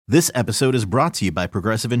This episode is brought to you by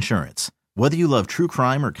Progressive Insurance. Whether you love true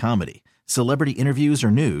crime or comedy, celebrity interviews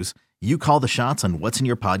or news, you call the shots on what's in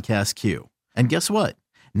your podcast queue. And guess what?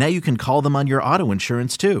 Now you can call them on your auto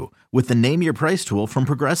insurance too with the Name Your Price tool from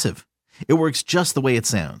Progressive. It works just the way it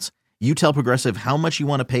sounds. You tell Progressive how much you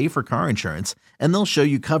want to pay for car insurance, and they'll show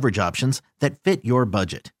you coverage options that fit your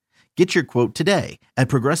budget. Get your quote today at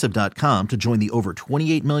Progressive.com to join the over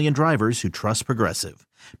 28 million drivers who trust Progressive.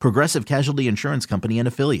 Progressive Casualty Insurance Company and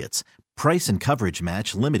Affiliates. Price and coverage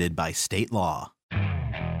match limited by state law.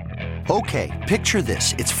 Okay, picture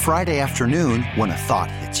this. It's Friday afternoon when a thought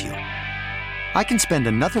hits you. I can spend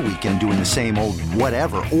another weekend doing the same old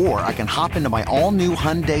whatever, or I can hop into my all-new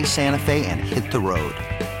Hyundai Santa Fe and hit the road.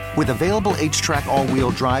 With available H-Track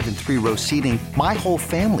all-wheel drive and 3-row seating, my whole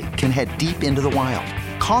family can head deep into the wild.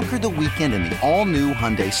 Conquer the weekend in the all-new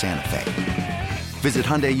Hyundai Santa Fe. Visit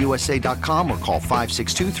HyundaiUSA.com or call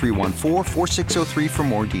 562-314-4603 for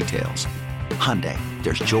more details. Hyundai,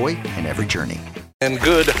 there's joy in every journey. And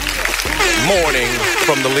good morning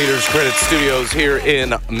from the Leaders Credit Studios here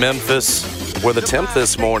in Memphis, where the temp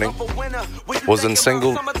this morning was in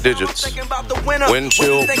single digits. Wind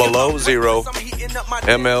chill below zero.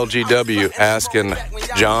 MLGW asking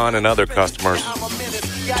John and other customers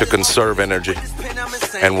to conserve energy.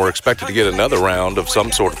 And we're expected to get another round of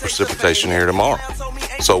some sort of precipitation here tomorrow.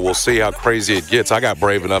 So we'll see how crazy it gets. I got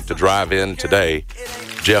brave enough to drive in today.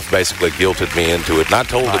 Jeff basically guilted me into it. And I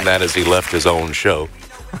told him that as he left his own show,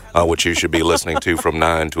 which you should be listening to from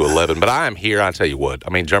 9 to 11. But I am here. I tell you what.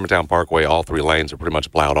 I mean, Germantown Parkway, all 3 lanes are pretty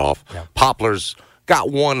much plowed off. Yeah. Poplar's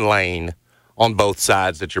got 1 lane on both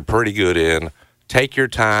sides that you're pretty good in. Take your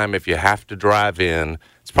time if you have to drive in.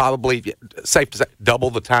 It's probably safe to say double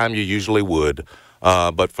the time you usually would.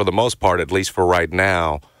 But for the most part, at least for right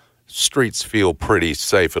now, streets feel pretty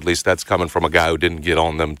safe. At least that's coming from a guy who didn't get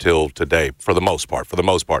on them till today, for the most part.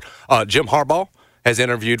 Jim Harbaugh has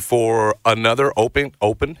interviewed for another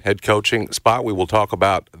open head coaching spot. We will talk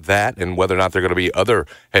about that and whether or not there are going to be other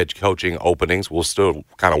head coaching openings. We're still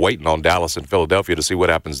kind of waiting on Dallas and Philadelphia to see what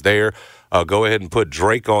happens there. Go ahead and put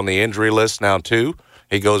Drake on the injury list now, too.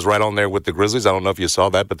 He goes right on there with the Grizzlies. I don't know if you saw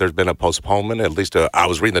that, but there's been a postponement. At least I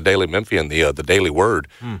was reading the Daily Memphian, the Daily Word.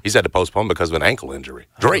 He's had to postpone because of an ankle injury.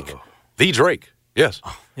 Drake, the Drake, yes.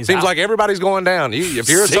 Seems out. Like everybody's going down. If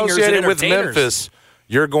you're associated with Memphis,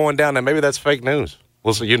 you're going down, and maybe that's fake news.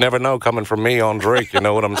 Well, so you never know coming from me on Drake. You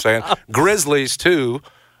know what I'm saying? Grizzlies, too,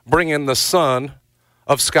 bring in the son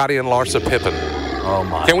of Scottie and Larsa Pippen. Oh,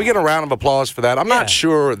 my. Can we get a round of applause for that? I'm not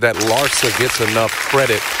sure that Larsa gets enough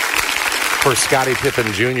credit for Scottie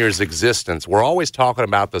Pippen Jr.'s existence. We're always talking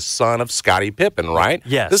about the son of Scottie Pippen, right?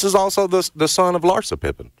 Yes. This is also the son of Larsa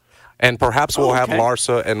Pippen. And perhaps we'll have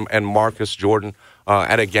Larsa and Marcus Jordan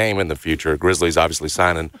at a game in the future. Grizzlies obviously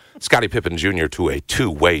signing Scottie Pippen Jr. to a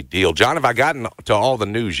 2-way deal. John, have I gotten to all the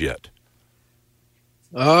news yet?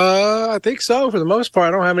 I think so for the most part.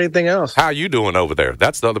 I don't have anything else. How are you doing over there?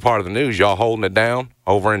 That's the other part of the news. Y'all holding it down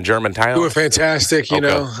over in Germantown? Doing fantastic, you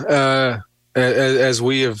know. As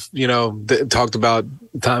we have, talked about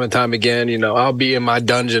time and time again, I'll be in my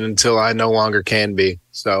dungeon until I no longer can be.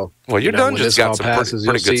 So, well, your dungeon's got some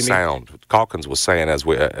pretty good sound. Calkins was saying as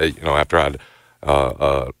we, after I'd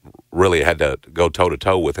really had to go toe to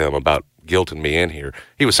toe with him about guilting me in here,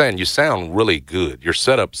 he was saying you sound really good. Your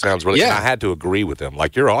setup sounds really. Yeah. And I had to agree with him.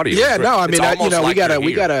 Like your audio. Yeah, no, I mean,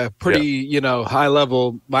 we got a pretty high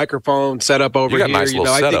level microphone set up over here. You got a nice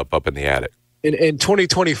little setup up in the attic. In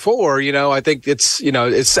 2024, I think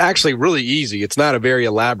it's actually really easy. It's not a very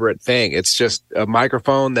elaborate thing. It's just a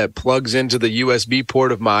microphone that plugs into the USB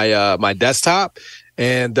port of my my desktop,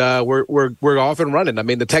 and we're off and running. I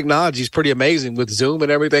mean, the technology is pretty amazing with Zoom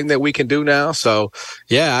and everything that we can do now. So,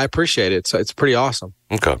 yeah, I appreciate it. So it's pretty awesome.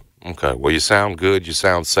 Okay. Well, you sound good. You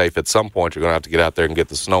sound safe. At some point, you're going to have to get out there and get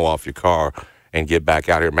the snow off your car and get back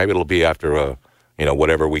out here. Maybe it'll be after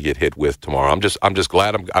whatever we get hit with tomorrow. I'm just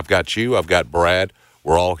glad I've got you. I've got Brad.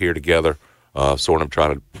 We're all here together, sort of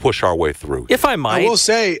trying to push our way through. If I might, I will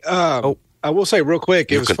say real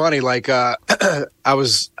quick. It was funny. Like I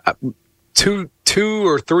was 2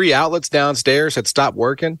 or 3 outlets downstairs had stopped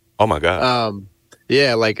working. Oh my God.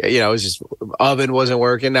 Yeah, it was just oven wasn't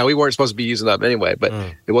working. Now we weren't supposed to be using the oven anyway, but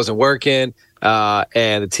it wasn't working.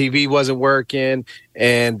 And the TV wasn't working.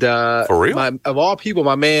 And for real? Of all people,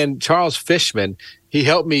 my man Charles Fishman, he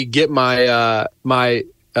helped me get my my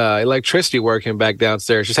electricity working back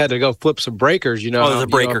downstairs. Just had to go flip some breakers, Oh, the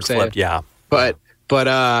breaker flipped, yeah. But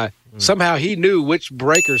somehow he knew which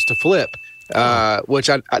breakers to flip. Which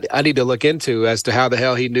I need to look into as to how the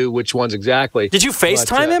hell he knew which ones exactly. Did you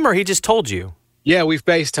FaceTime him, or he just told you? Yeah, we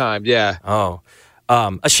FaceTimed, yeah. Oh.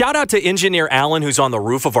 A shout out to engineer Alan, who's on the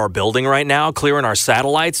roof of our building right now, clearing our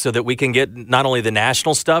satellites so that we can get not only the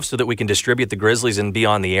national stuff, so that we can distribute the Grizzlies and be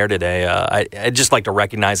on the air today. I'd just like to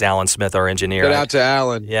recognize Alan Smith, our engineer. Shout out to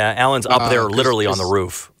Alan. Yeah, Alan's up there literally on the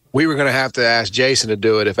roof. We were going to have to ask Jason to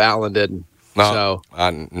do it if Alan didn't. No,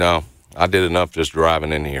 I did enough just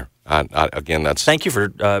driving in here. Again, that's. Thank you for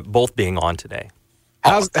both being on today.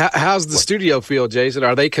 How's the studio feel, Jason?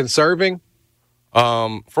 Are they conserving?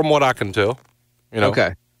 From what I can tell,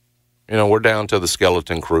 okay. We're down to the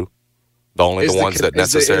skeleton crew. The ones that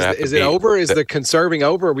necessarily have to be. Is it over? Is the conserving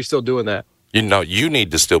over? Or are we still doing that? You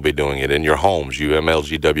need to still be doing it in your homes, you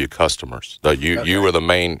MLGW customers. You are the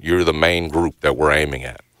main group that we're aiming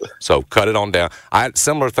at. So cut it on down. I had a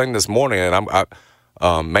similar thing this morning,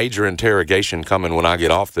 and major interrogation coming when I get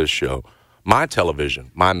off this show. My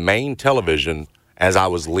main television, as I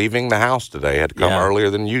was leaving the house today, had to come earlier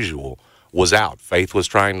than usual, was out. Faith was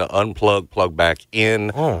trying to plug back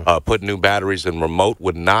in, put new batteries, and remote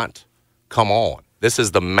would not come on. This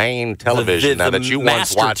is the main television now that you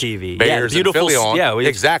once watched TV. Bears and Philly on. Yeah,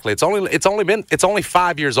 exactly. It's only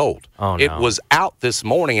 5 years old. Oh, no. It was out this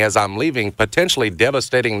morning as I'm leaving. Potentially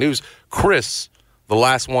devastating news. Chris, the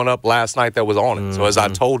last one up last night that was on it. So as I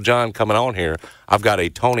told John coming on here, I've got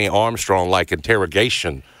a Tony Armstrong-like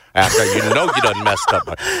interrogation. After you done messed up.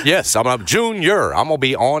 Yes, I'm a junior. I'm gonna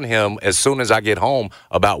be on him as soon as I get home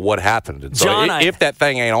about what happened. And so John, if that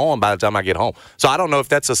thing ain't on by the time I get home, so I don't know if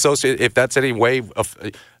that's associated. If that's any way of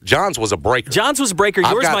John's was a breaker. Yours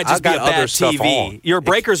might just be a bad TV. Your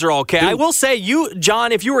breakers are okay. Dude. I will say,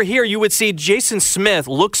 John, if you were here, you would see Jason Smith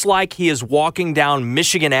looks like he is walking down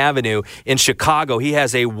Michigan Avenue in Chicago. He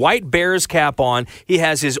has a white Bears cap on. He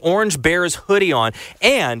has his orange Bears hoodie on,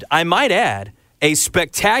 and I might add, a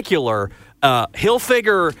spectacular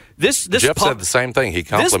Hilfiger. Jeff said the same thing. He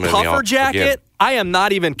complimented me on this puffer jacket. Again. I am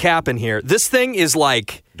not even capping here. This thing is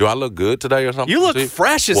like. Do I look good today or something? You look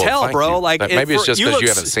fresh as hell, bro. Like maybe it's just because you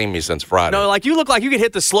haven't seen me since Friday. No, like you look like you could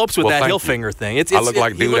hit the slopes with that Hilfiger thing. I look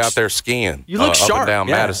like dude out there skiing. You look sharp. Up and down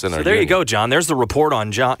Madison. So there you go, John. There's the report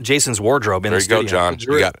on Jason's wardrobe in the studio.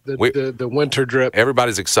 There you go, John. The winter drip.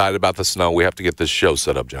 Everybody's excited about the snow. We have to get this show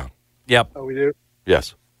set up, John. Yep. Oh, we do.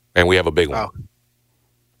 Yes, and we have a big one.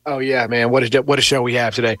 Oh, yeah, man. What a show we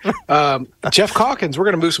have today. Geoff Calkins, we're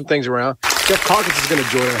going to move some things around. Geoff Calkins is going to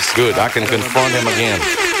join us. Good. I can confront him again.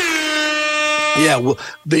 Yeah, well,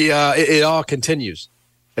 it all continues.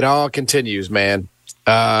 It all continues, man.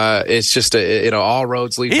 It's just, all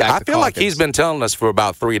roads lead back to I feel Calkins. like he's been telling us for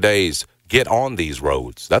about 3 days, get on these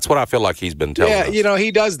roads. That's what I feel like he's been telling us. Yeah, he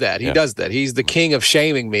does that. He does that. He's the king of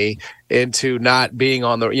shaming me into not being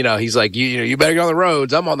on the, he's like, you better get on the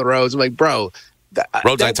roads. I'm on the roads. I'm like, bro.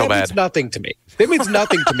 Roads ain't so bad. That means nothing to me. That means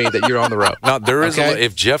nothing to me that you're on the road. No, there is.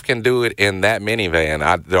 If Jeff can do it in that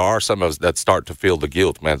minivan, there are some of us that start to feel the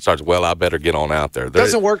guilt. Man, it starts. Well, I better get on out there.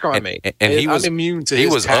 Doesn't work on me. And I'm immune to. He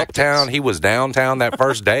his was tactics. uptown. He was downtown that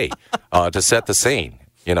first day to set the scene.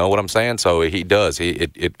 You know what I'm saying? So he does.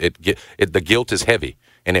 The guilt is heavy.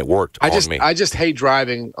 And it worked on me. I just hate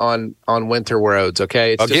driving on winter roads,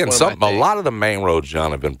 okay? It's a lot of the main roads,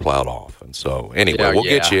 John, have been plowed off. And so, anyway, we'll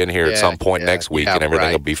get you in here at some point next week, and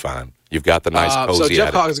everything will be fine. You've got the nice, cozy So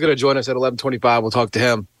Geoff Calkins is going to join us at 11:25. We'll talk to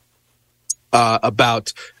him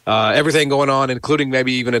about everything going on, including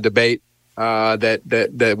maybe even a debate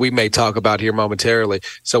that we may talk about here momentarily.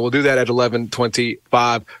 So we'll do that at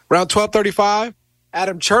 11:25. Around 12:35,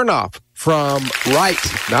 Adam Chernoff from right,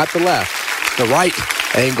 not the left, the right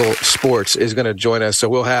Angle Sports is going to join us. So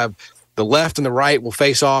we'll have the left and the right will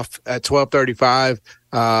face off at 12:35,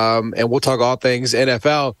 and we'll talk all things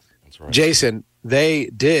NFL. That's right. Jason, they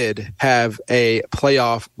did have a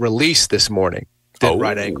playoff release this morning.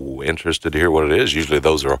 Right Angle. Interested to hear what it is. Usually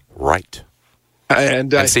those are right.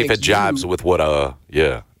 And see if it jives with what,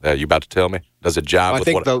 you about to tell me? Does it jive with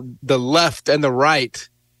what? I think the left and the right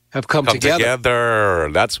have come together.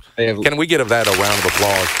 Can we give that a round of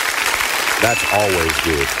applause? That's always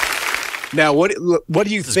good. Now, what do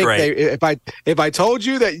you think? If I told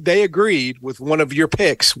you that they agreed with one of your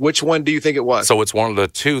picks, which one do you think it was? So it's one of the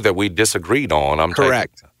two that we disagreed on. I'm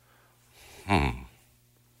correct.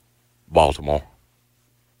 Baltimore.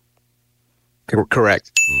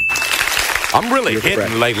 Correct. I'm really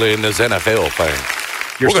hitting lately in this NFL thing.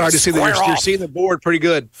 You're starting to see you're seeing the board pretty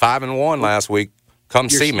good. 5-1 last week.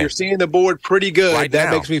 See me. You're seeing the board pretty good. Right that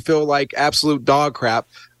now. Makes me feel like absolute dog crap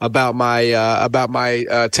about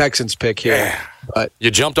my Texans pick here. Yeah. But you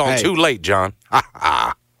jumped on too late, John.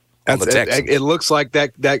 It looks like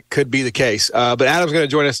that could be the case. But Adam's going to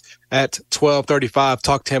join us at 12:35.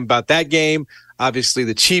 Talk to him about that game. Obviously,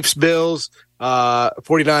 the Chiefs, Bills,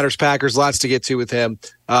 49ers, Packers. Lots to get to with him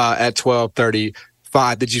at 12:35.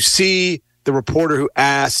 5. Did you see the reporter who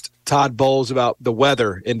asked Todd Bowles about the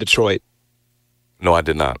weather in Detroit? No, I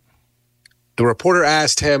did not. The reporter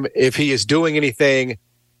asked him if he is doing anything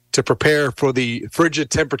to prepare for the frigid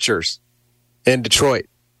temperatures in Detroit.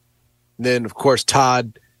 And then, of course,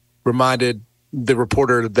 Todd reminded the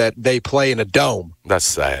reporter that they play in a dome. That's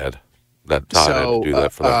sad that Todd had to do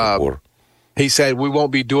that for that reporter. He said, we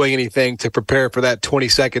won't be doing anything to prepare for that 20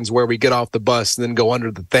 seconds where we get off the bus and then go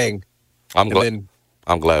under the thing. I'm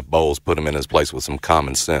glad Bowles put him in his place with some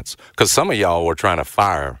common sense, because some of y'all were trying to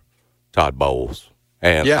fire Todd Bowles,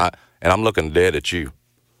 and I'm looking dead at you.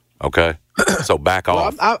 Okay, so back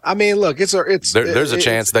off. I mean, look, there's a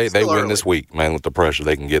chance they win this week, man. With the pressure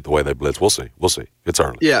they can get the way they blitz, we'll see. It's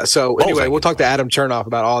early. Yeah. So anyway, we'll talk to Adam Chernoff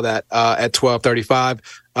about all that at 12:35,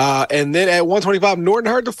 and then at 1:25,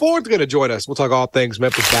 Norton Hurd IV is going to join us. We'll talk all things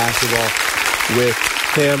Memphis basketball with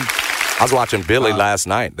him. I was watching Billy last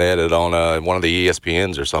night. They had it on one of the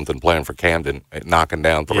ESPNs or something, playing for Camden, knocking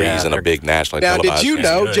down threes in a big nationally televised game. Now,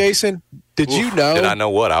 did you know, Jason? Did you know? Did I know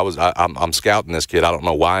what? I'm scouting this kid. I don't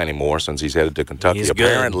know why anymore since he's headed to Kentucky. He's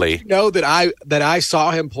apparently. Did you know that I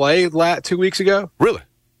saw him play 2 weeks ago? Really?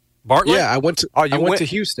 Bartlett? Yeah, I went to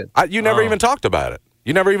Houston. You never even talked about it.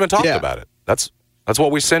 You never even talked about it. That's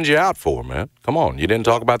what we send you out for, man. Come on, you didn't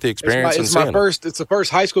talk about the experience. It's the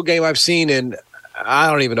first high school game I've seen in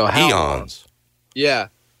I don't even know how eons. Yeah.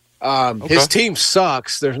 His team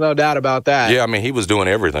sucks. There's no doubt about that. Yeah, I mean, he was doing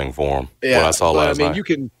everything for him. Yeah, what I saw last night.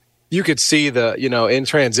 You could see in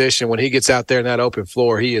transition when he gets out there in that open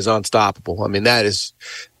floor, he is unstoppable. I mean, that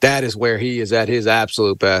is where he is at his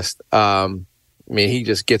absolute best. I mean, he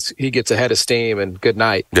gets ahead of steam, and good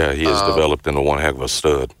night. Yeah, he has developed into one heck of a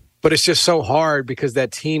stud. But it's just so hard because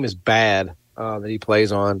that team is bad that he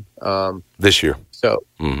plays on this year. So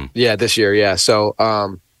this year, yeah. So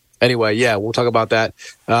anyway, yeah, we'll talk about that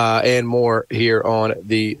and more here on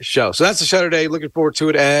the show. So that's the show today. Looking forward to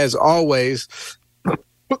it as always.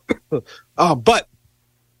 But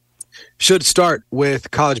should start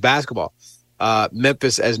with college basketball.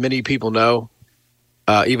 Memphis, as many people know,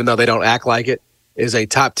 even though they don't act like it, is a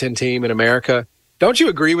top 10 team in America. Don't you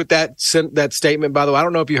agree with that statement, by the way? I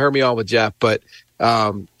don't know if you heard me on with Geoff, but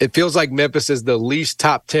it feels like Memphis is the least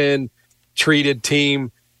top 10 treated team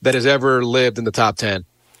that has ever lived in the top 10.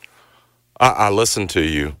 I listened to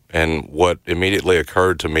you, and what immediately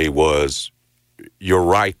occurred to me was, you're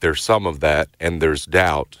right, there's some of that, and there's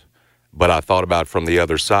doubt. But I thought about from the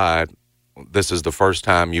other side, this is the first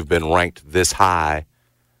time you've been ranked this high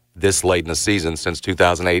this late in the season since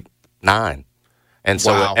 2008-9. And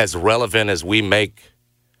so as relevant as we make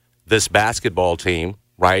this basketball team,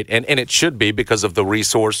 right, and it should be because of the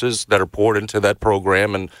resources that are poured into that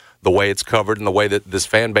program and the way it's covered and the way that this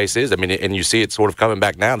fan base is. I mean, and you see it sort of coming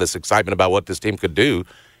back now, this excitement about what this team could do.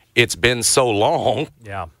 It's been so long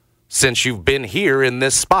since you've been here in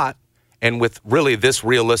this spot and with really this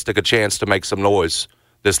realistic a chance to make some noise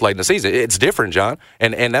this late in the season. It's different, John.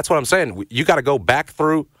 And that's what I'm saying. You got to go back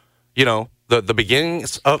through, the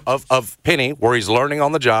beginnings of Penny, where he's learning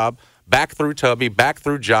on the job, back through Tubby, back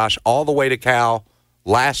through Josh, all the way to Cal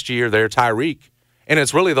last year there, Tyreek. And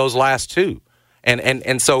it's really those last two.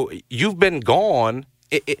 And so you've been gone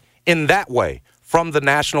in that way from the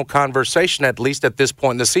national conversation, at least at this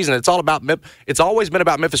point in the season. It's always been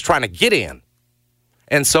about Memphis trying to get in.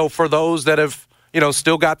 And so for those that have,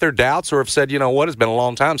 still got their doubts or have said, it's been a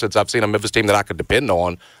long time since I've seen a Memphis team that I could depend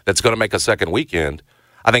on that's going to make a second weekend.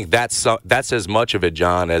 I think that's as much of it,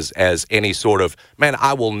 John, as any sort of, man,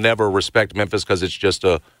 I will never respect Memphis because it's just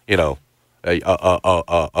a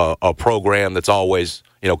program that's always,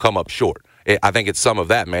 come up short. I think it's some of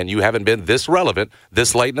that, man. You haven't been this relevant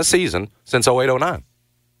this late in the season since 08-09.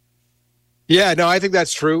 Yeah, no, I think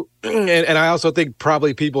that's true. And I also think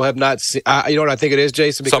probably people have not seen, you know what I think it is,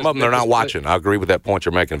 Jason? Some of them they're not watching. I agree with that point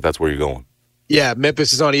you're making if that's where you're going. Yeah,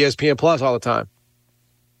 Memphis is on ESPN Plus all the time.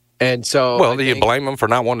 And so. Well, do you blame them for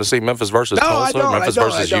not wanting to see Memphis versus Tulsa, Memphis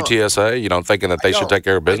versus UTSA, thinking that they should take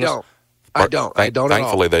care of business? I don't.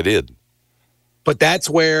 Thankfully, they did. But that's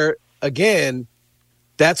where, again,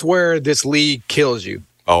 this league kills you.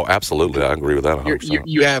 Oh, absolutely. I agree with that 100%.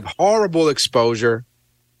 You have horrible exposure.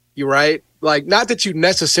 You're right. Like, not that you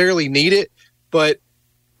necessarily need it, but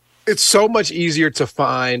it's so much easier to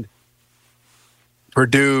find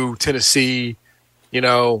Purdue, Tennessee,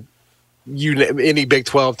 any Big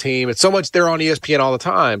 12 team. It's so much they're on ESPN all the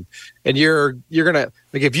time. And you're going to,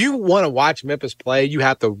 like, if you want to watch Memphis play, you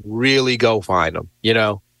have to really go find them,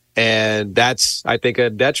 And that's, I think, a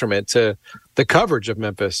detriment to the coverage of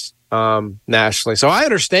Memphis nationally. So I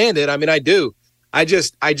understand it. I mean, I do. I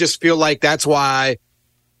just feel like that's why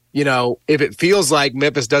if it feels like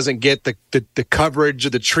Memphis doesn't get the coverage or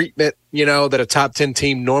the treatment, that a top 10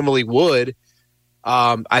 team normally would,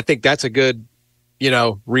 I think that's a good,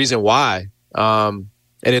 reason why. And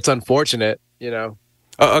it's unfortunate,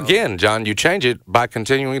 Again, John, you change it by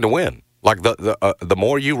continuing to win. Like the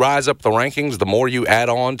more you rise up the rankings, the more you add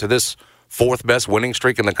on to this fourth best winning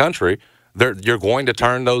streak in the country. You're going to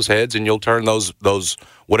turn those heads, and you'll turn those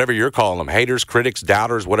whatever you're calling them, haters, critics,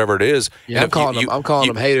 doubters, whatever it is. Yeah, I'm calling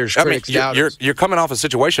them haters, critics, doubters. You're coming off a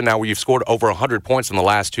situation now where you've scored over 100 points in the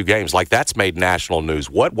last 2 games. Like, that's made national news.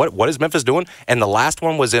 What is Memphis doing? And the last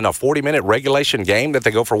one was in a 40-minute regulation game that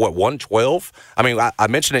they go for 112. I mean, I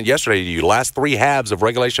mentioned it yesterday to you. Last 3 halves of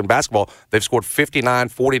regulation basketball, they've scored 59,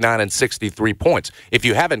 49, and 63 points. If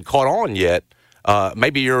you haven't caught on yet,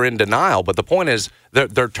 maybe you're in denial, but the point is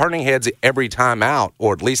they're turning heads every time out,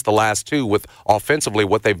 or at least the last 2 with offensively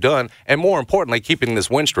what they've done, and more importantly, keeping this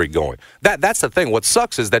win streak going. That's the thing. What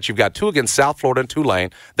sucks is that you've got 2 against South Florida and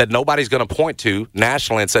Tulane that nobody's going to point to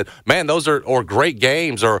nationally and say, man, those are great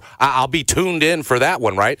games, or I'll be tuned in for that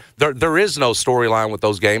one, right? There is no storyline with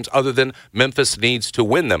those games other than Memphis needs to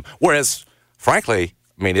win them. Whereas, frankly,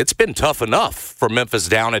 I mean, it's been tough enough for Memphis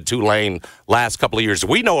down at Tulane last couple of years.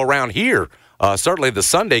 We know around here, certainly the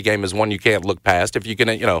Sunday game is one you can't look past. If you can,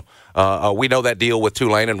 we know that deal with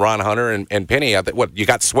Tulane and Ron Hunter and Penny. You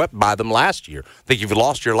got swept by them last year. I think you've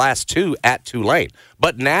lost your last 2 at Tulane.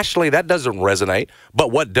 But nationally, that doesn't resonate.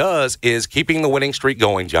 But what does is keeping the winning streak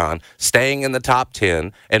going, John, staying in the top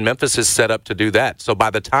 10, and Memphis is set up to do that. So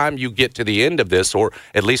by the time you get to the end of this, or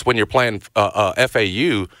at least when you're playing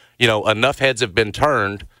FAU, enough heads have been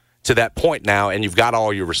turned to that point now, and you've got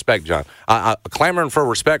all your respect, John. Clamoring for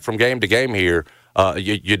respect from game to game here,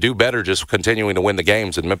 you do better just continuing to win the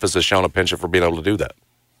games, and Memphis has shown a penchant for being able to do that.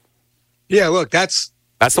 Yeah, look, that's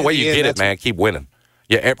the way you get it, man. Keep winning.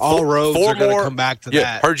 Yeah, all roads are going to come back to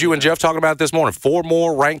that. Heard you and Geoff talking about it this morning. 4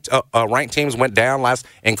 more ranked teams went down last,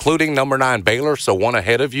 including number 9 Baylor, so one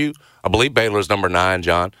ahead of you. I believe Baylor's number 9,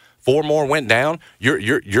 John. 4 more went down.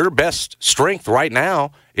 Your best strength right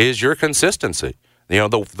now is your consistency.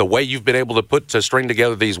 The way you've been able to string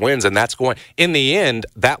together these wins, and that's going, in the end,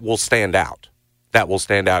 that will stand out. That will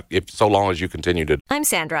stand out so long as you continue to. I'm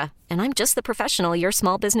Sandra, and I'm just the professional your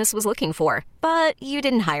small business was looking for. But you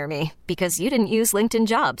didn't hire me because you didn't use LinkedIn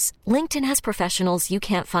Jobs. LinkedIn has professionals you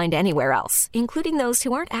can't find anywhere else, including those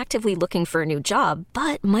who aren't actively looking for a new job,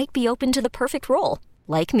 but might be open to the perfect role,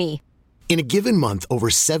 like me. In a given month, over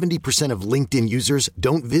 70% of LinkedIn users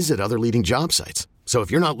don't visit other leading job sites. So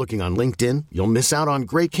if you're not looking on LinkedIn, you'll miss out on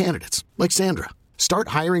great candidates like Sandra. Start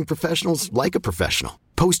hiring professionals like a professional.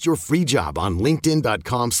 Post your free job on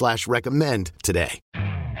linkedin.com/recommend today.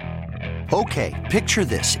 Okay, picture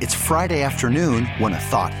this. It's Friday afternoon when a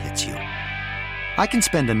thought hits you. I can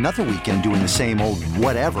spend another weekend doing the same old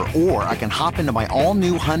whatever, or I can hop into my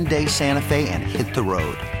all-new Hyundai Santa Fe and hit the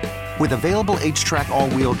road. With available H-Track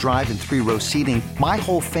all-wheel drive and 3-row seating, my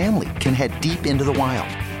whole family can head deep into the wild.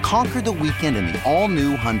 Conquer the weekend in the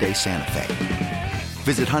all-new Hyundai Santa Fe.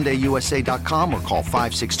 Visit HyundaiUSA.com or call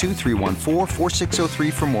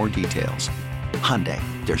 562-314-4603 for more details. Hyundai,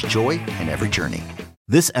 there's joy in every journey.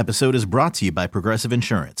 This episode is brought to you by Progressive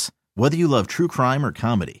Insurance. Whether you love true crime or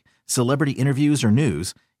comedy, celebrity interviews or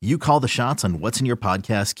news, you call the shots on what's in your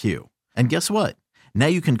podcast queue. And guess what? Now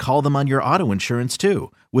you can call them on your auto insurance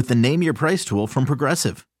too with the Name Your Price tool from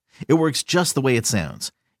Progressive. It works just the way it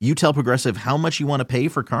sounds. You tell Progressive how much you want to pay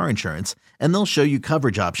for car insurance, and they'll show you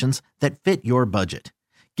coverage options that fit your budget.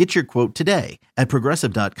 Get your quote today at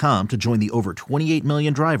Progressive.com to join the over 28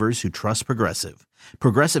 million drivers who trust Progressive.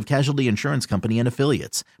 Progressive Casualty Insurance Company and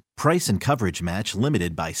Affiliates. Price and coverage match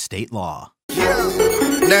limited by state law.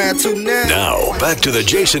 Now, back to the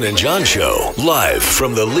Jason and John Show, live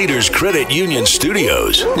from the Leaders Credit Union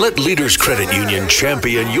studios. Let Leaders Credit Union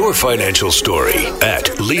champion your financial story at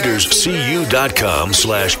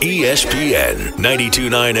leaderscu.com/ESPN.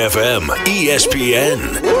 92.9 FM,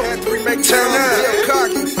 ESPN. Turn up.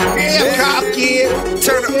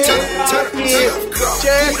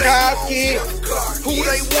 Who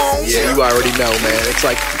they want? Yeah, you already know, man. It's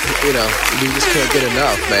like, you just can't get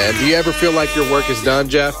enough, man. Do you ever feel like your work is done,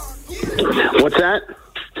 Geoff? What's that?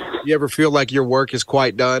 You ever feel like your work is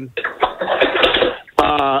quite done?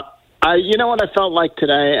 You know what I felt like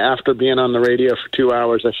today after being on the radio for 2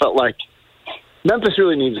 hours? I felt like Memphis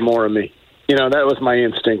really needs more of me. That was my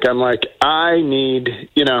instinct. I'm like, I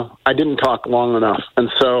didn't talk long enough.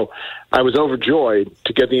 And so I was overjoyed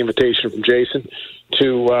to get the invitation from Jason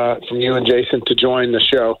from you and Jason to join the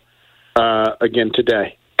show again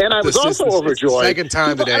today. And I was also overjoyed. The second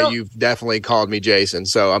time today you've definitely called me Jason,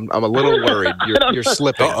 so I'm a little worried. You're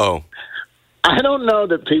slipping. Uh-oh. I don't know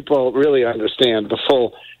that people really understand the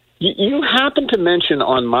full. You happen to mention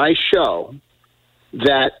on my show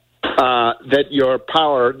that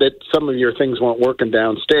that some of your things weren't working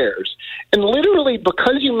downstairs, and literally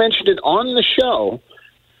because you mentioned it on the show,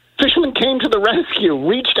 Fisherman came to the rescue,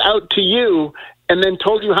 reached out to you, and then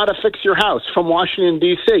told you how to fix your house from Washington,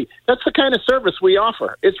 D.C. That's the kind of service we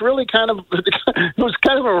offer. It was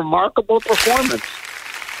kind of a remarkable performance.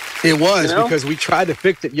 It was, because we tried to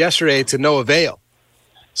fix it yesterday to no avail.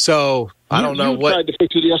 So I don't know what. You tried to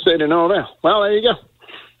fix it yesterday to no avail. Well, there you go.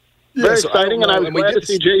 Very exciting, and I was glad to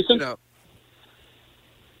see Jason.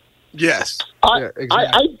 Yes. Exactly.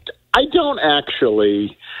 I don't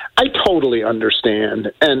actually. I totally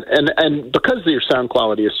understand, and because your sound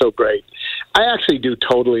quality is so great, I actually do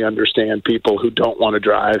totally understand people who don't want to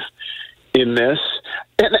drive in this.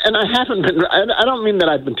 And I haven't been. I don't mean that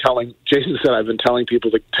I've been telling. Jason said I've been telling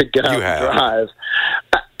people to get out and drive.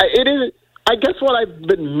 It is. I guess what I've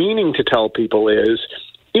been meaning to tell people is,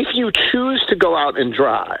 if you choose to go out and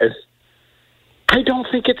drive, I don't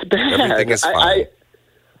think it's bad. Everything is fine.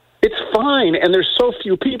 It's fine, and there's so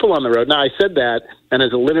few people on the road. Now, I said that, and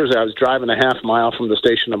as a litters, I was driving a half mile from the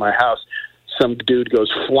station to my house. Some dude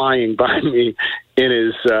goes flying by me in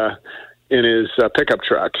his pickup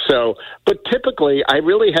truck. So, but typically, I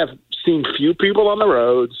really have seen few people on the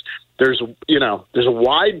roads. There's a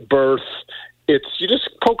wide berth. You just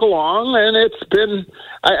poke along, and it's been.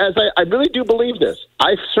 I really do believe this.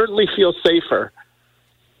 I certainly feel safer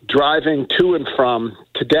driving to and from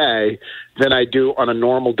today than I do on a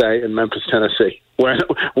normal day in Memphis, Tennessee,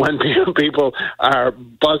 when people are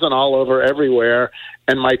buzzing all over everywhere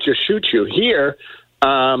and might just shoot you. Here,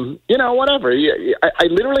 whatever. I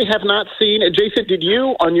literally have not seen. Jason, did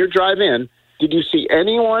you, on your drive-in, did you see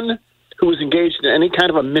anyone who was engaged in any kind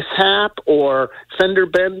of a mishap or fender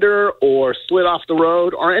bender or slid off the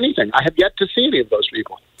road or anything? I have yet to see any of those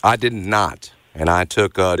people. I did not. And I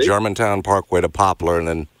took Germantown Parkway to Poplar and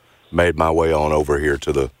then made my way on over here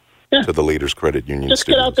to the Leaders Credit Union Just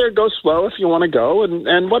studios. Get out there, go slow if you want to go,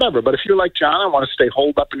 and whatever. But if you're like John, I want to stay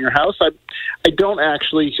holed up in your house, I'm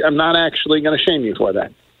not actually going to shame you for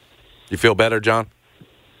that. You feel better, John?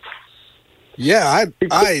 Yeah,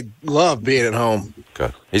 I love being at home.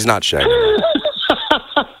 Okay. He's not shaming.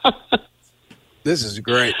 This is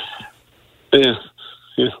great. Yeah.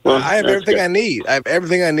 Well, I have everything I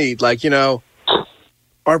need. Like,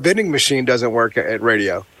 our vending machine doesn't work at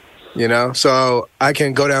radio, so I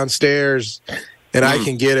can go downstairs and I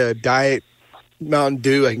can get a Diet Mountain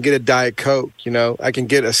Dew. I can get a Diet Coke, I can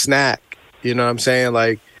get a snack. You know what I'm saying?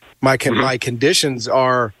 Like my conditions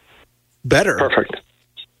are better. Perfect.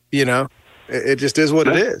 It just is what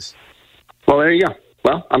it is. Well, there you go.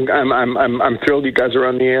 Well, I'm thrilled you guys are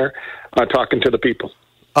on the air talking to the people.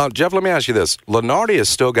 Geoff, let me ask you this. Lenardi has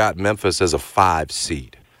still got Memphis as a 5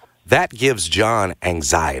 seed. That gives John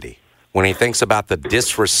anxiety when he thinks about the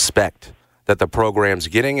disrespect that the program's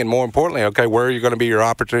getting, and more importantly, okay, where are you going to be your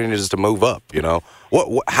opportunities to move up,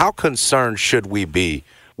 How concerned should we be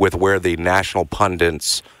with where the national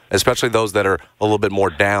pundits, especially those that are a little bit more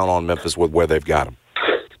down on Memphis with where they've got them?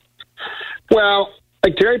 Well,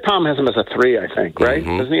 like Jerry Palm has him as a 3, I think, right?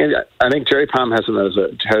 Mm-hmm. Doesn't he? I think Jerry Palm has him as a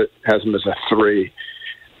 3.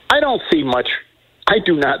 I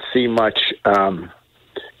do not see much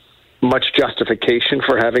justification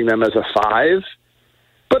for having them as a 5.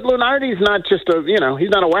 But Lunardi's not just he's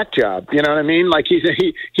not a whack job. You know what I mean? Like he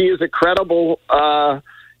is a credible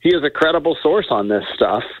source on this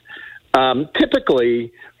stuff.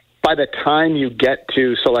 Typically, by the time you get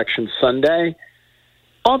to Selection Sunday,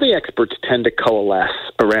 all the experts tend to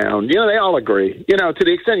coalesce around, they all agree, to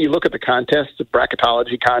the extent you look at the contests, the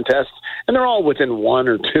bracketology contests, and they're all within 1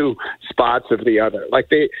 or 2 spots of the other.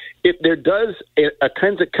 Like a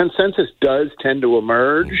consensus does tend to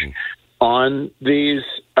emerge on these,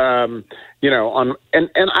 and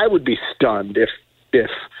I would be stunned if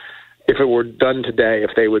it were done today,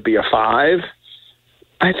 if they would be a 5.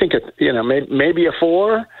 I think maybe a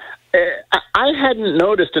 4. I hadn't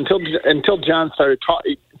noticed until John started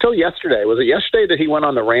talking. Until yesterday, was it yesterday that he went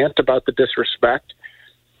on the rant about the disrespect?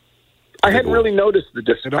 I hadn't really noticed the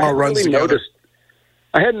disrespect. It all runs together.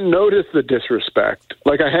 I hadn't noticed the disrespect.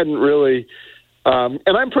 Like I hadn't really, and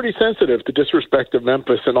I'm pretty sensitive to disrespect of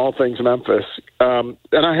Memphis and all things Memphis, and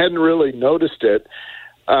I hadn't really noticed it.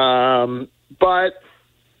 But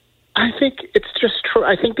I think it's just true.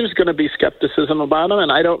 I think there's going to be skepticism about him,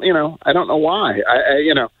 and I don't know why.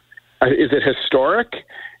 Is it historic?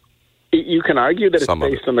 You can argue that it's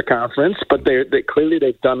based on the conference, but they clearly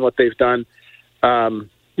they've done what they've done. Their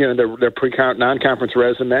non-conference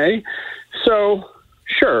resume. So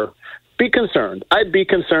sure, be concerned. I'd be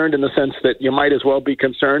concerned in the sense that you might as well be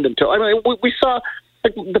concerned until. I mean, we saw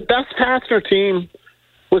the best Pastner team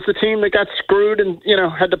was the team that got screwed and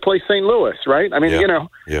had to play St. Louis, right? I mean,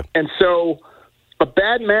 and so a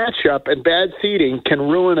bad matchup and bad seeding can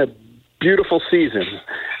ruin a beautiful season.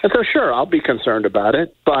 And so, sure, I'll be concerned about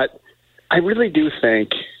it, but I really do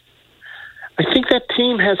think that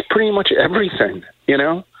team has pretty much everything,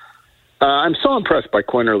 I'm so impressed by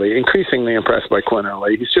Quinterly, increasingly impressed by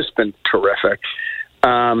Quinterly. He's just been terrific.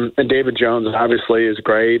 And David Jones obviously is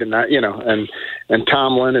great, and that, and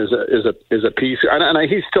Tomlin is a piece. And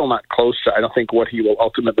he's still not close to, I don't think, what he will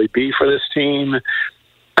ultimately be for this team.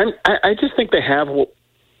 I just think they have,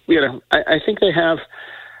 I think they have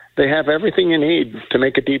everything you need to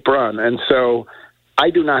make a deep run. And so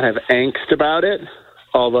I do not have angst about it,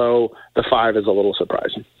 although the 5 is a little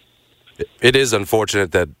surprising. It is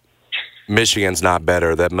unfortunate that Michigan's not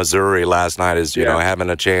better, that Missouri last night is, having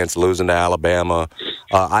a chance, losing to Alabama.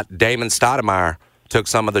 Damon Stoudemire took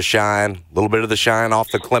some of the shine, a little bit of the shine off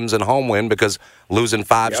the Clemson home win because losing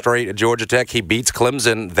 5 straight at Georgia Tech, he beats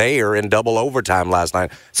Clemson there in double overtime last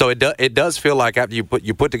night. So it does feel like after you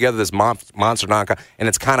put together this monster non-con, and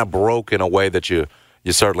it's kind of broke in a way that you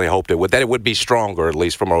certainly hoped it would, that it would be stronger, at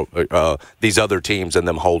least from these other teams and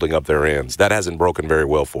them holding up their ends. That hasn't broken very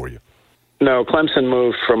well for you. No, Clemson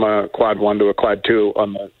moved from a quad 1 to a quad 2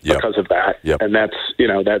 because of that. Yep. And that's,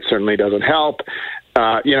 that certainly doesn't help.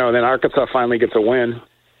 And then Arkansas finally gets a win,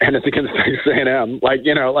 and it's against Texas A&M.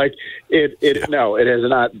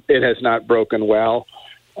 It has not broken well.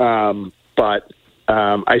 But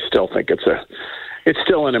I still think it's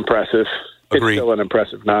still an impressive, Agreed. It's still an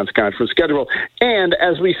impressive non-conference schedule. And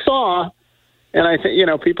as we saw, and I think,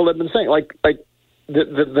 people have been saying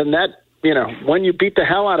the net, when you beat the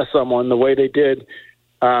hell out of someone the way they did,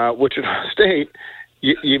 Wichita State,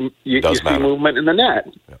 you see movement in the net.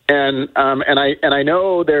 Yeah. And I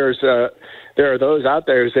know there are those out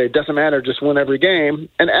there who say it doesn't matter, just win every game.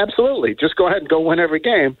 And absolutely, just go ahead and go win every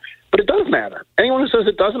game. But it does matter. Anyone who says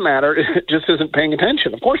it doesn't matter just isn't paying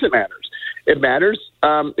attention. Of course it matters. It matters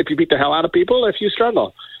if you beat the hell out of people, if you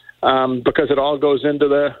struggle, because it all goes into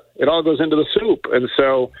the soup. And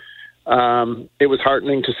so. It was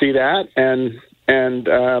heartening to see that, and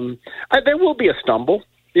there will be a stumble.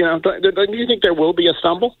 Do you think there will be a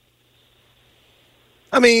stumble?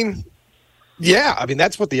 I mean, yeah. I mean,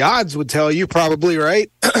 that's what the odds would tell you, probably,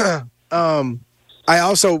 right? I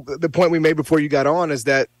also, the point we made before you got on is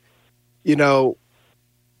that, it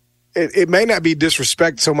may not be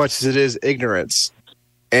disrespect so much as it is ignorance,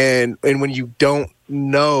 and when you don't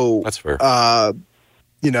know, that's fair.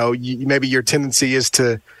 Maybe your tendency is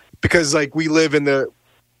to. Because, we live in the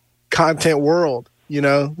content world, we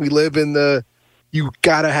live in you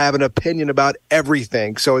got to have an opinion about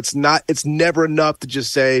everything. So it's never enough to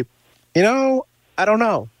just say, I don't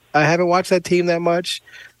know. I haven't watched that team that much.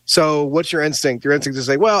 So what's your instinct? Your instinct is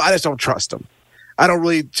to say, well, I just don't trust them. I don't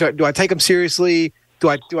really, do I take them seriously? Do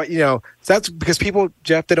I, that's because people,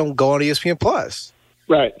 Jeff, they don't go on ESPN Plus.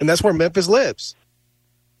 Right. And that's where Memphis lives.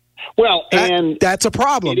 Well, and that's a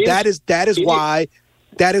problem. That is why.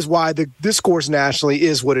 That is why the discourse nationally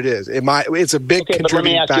is what it is. It's a big contributing factor. But let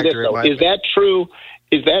me ask you this, though. Is that true?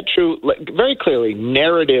 Is that true? Very clearly,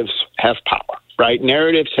 narratives have power, right?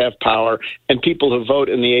 Narratives have power, and people who vote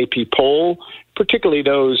in the AP poll, particularly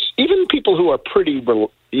those, even people who are pretty,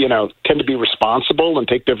 tend to be responsible and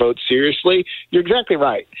take their vote seriously. You're exactly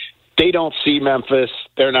right. They don't see Memphis.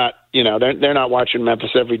 They're not, they're not watching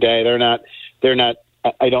Memphis every day. They're not.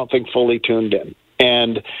 I don't think fully tuned in.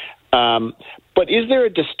 And but is there a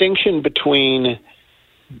distinction between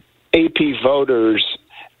AP voters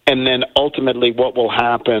and then ultimately what will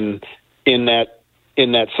happen in that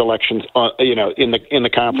selection? In the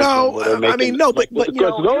conference. No, I mean no, but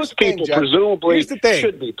those people presumably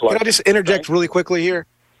should be playing. Can I just interject really quickly here?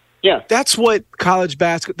 Yeah, that's what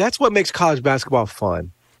that's what makes college basketball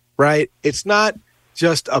fun, right? It's not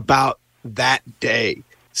just about that day.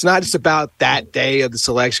 It's not just about that day of the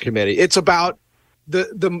selection committee. It's about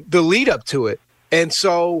the lead up to it. And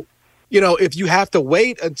so, if you have to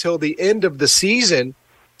wait until the end of the season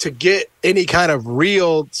to get any kind of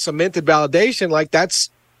real cemented validation,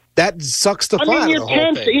 that sucks the fun out of the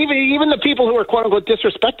whole thing. Even the people who are quote unquote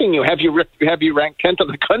disrespecting you, have you ranked 10th in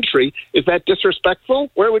the country? Is that disrespectful?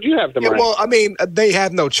 Where would you have them ranked? Well, I mean, they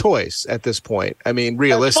have no choice at this point. I mean,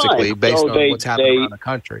 realistically, based on what's happening around the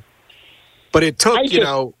country. But it took,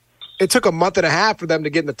 it took a month and a half for them to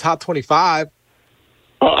get in the top 25.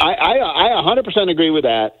 I 100% agree with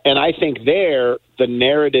that, and I think the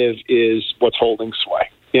narrative is what's holding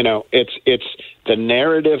sway. It's the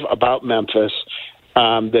narrative about Memphis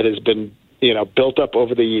that has been built up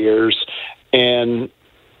over the years. And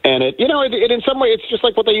it, it in some way, it's just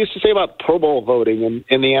like what they used to say about Pro Bowl voting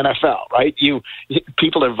in the NFL, right?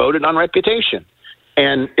 People are voted on reputation,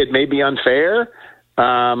 and it may be unfair,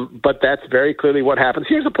 but that's very clearly what happens.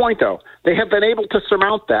 Here's the point, though: they have been able to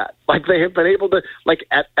surmount that. Like they have been able to,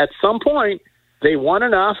 at some point, they won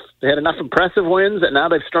enough. They had enough impressive wins, and now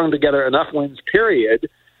they've strung together enough wins. Period,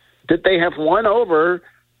 that they have won over.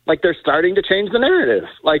 Like they're starting to change the narrative.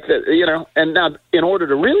 And now in order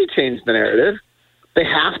to really change the narrative, they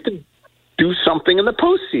have to do something in the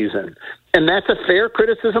postseason. And that's a fair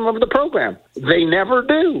criticism of the program. They never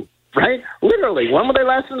do, right? Literally. When were they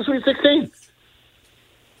last in the Sweet 16?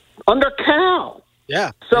 Under Cal.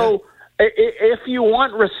 Yeah. So if you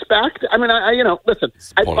want respect, I mean, listen,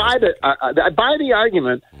 I buy the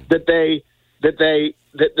argument that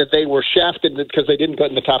they were shafted because they didn't get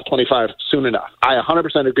in the top 25 soon enough. I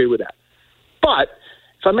 100% agree with that. But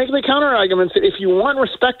if I make the counter arguments, if you want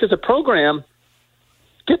respect as a program,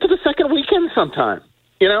 get to the second weekend sometime.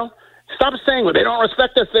 Stop saying, well, they don't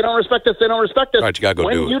respect us, they don't respect us, they don't respect us. All right, you got to go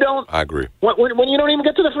do it. I agree. When you don't even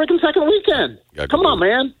get to the freaking second weekend. Come on,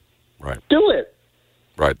 man. Right. Do it.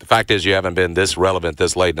 Right. The fact is you haven't been this relevant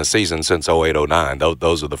this late in the season since 08-09.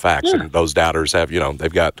 Those are the facts. Yeah. And those doubters have,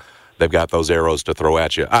 they've got those arrows to throw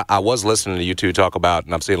at you. I was listening to you two talk about,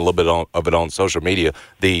 and I've seen a little bit of it on social media,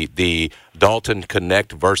 the Dalton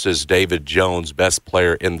Connect versus David Jones best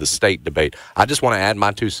player in the state debate. I just want to add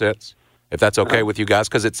my 2 cents, if that's okay with you guys,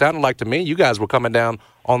 because it sounded like to me you guys were coming down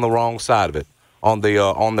on the wrong side of it, on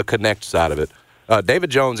the Connect side of it. David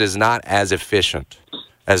Jones is not as efficient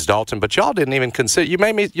as Dalton, but y'all didn't even consider. You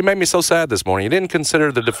made me so sad this morning. You didn't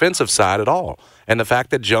consider the defensive side at all, and the fact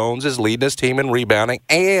that Jones is leading his team in rebounding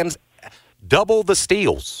and double the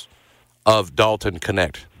steals of Dalton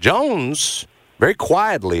Connect. Jones, very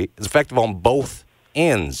quietly, is effective on both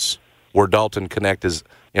ends, where Dalton Connect is,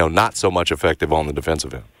 not so much effective on the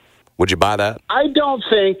defensive end. Would you buy that? I don't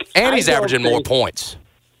think. And he's averaging more points.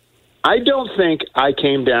 I don't think I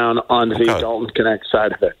came down on the Dalton Connect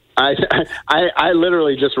side of it. I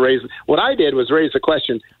literally just raised – what I did was raise the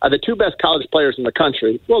question, are the 2 best college players in the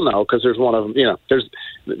country? Well, no, because there's one of them. There's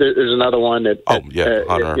another one at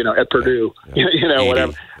Purdue,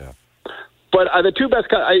 whatever. Yeah. But are the 2 best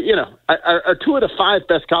are 2 of the 5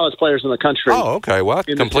 best college players in the country? Oh, okay. Well, I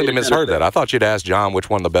completely misheard that. I thought you'd ask John which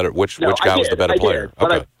guy was the better player.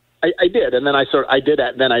 Okay. I did, and then I did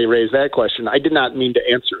that. Then I raised that question. I did not mean to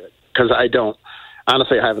answer it because I don't.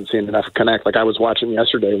 Honestly, I haven't seen enough Connect. Like I was watching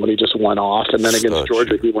yesterday when he just went off, and then against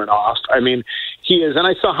Georgia he went off. I mean, he is. And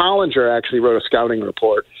I saw Hollinger actually wrote a scouting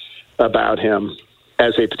report about him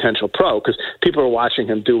as a potential pro because people are watching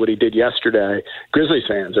him do what he did yesterday. Grizzlies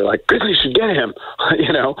fans are like, Grizzlies should get him,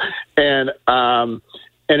 And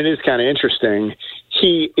it is kind of interesting.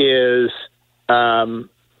 He is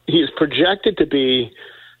projected to be,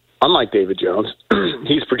 unlike David Jones,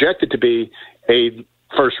 he's projected to be a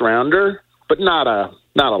first rounder, but not a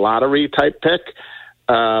lottery type pick.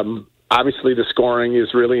 Obviously, the scoring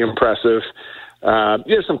is really impressive.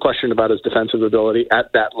 There's some question about his defensive ability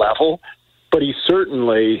at that level, but he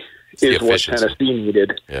certainly is what Tennessee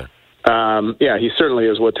needed. Yeah. He certainly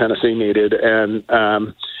is what Tennessee needed, and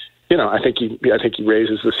I think he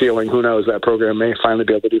raises the ceiling. Who knows? That program may finally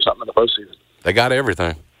be able to do something in the postseason. They got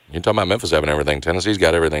everything. You're talking about Memphis having everything. Tennessee's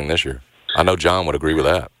got everything this year. I know John would agree with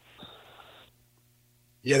that.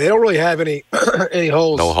 Yeah, they don't really have any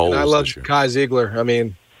holes. No holes. And I love Kai Ziegler. I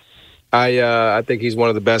mean, I think he's one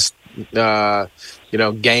of the best,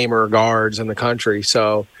 gamer guards in the country.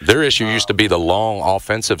 So their issue used to be the long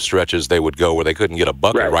offensive stretches they would go where they couldn't get a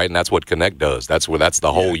bucket, right? And that's what Connect does. That's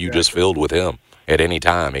the hole you just filled with him. At any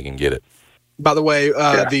time, he can get it. By the way,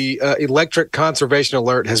 the electric conservation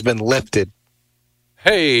alert has been lifted.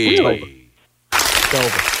 Hey, It's over.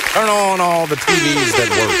 Turn on all the TVs that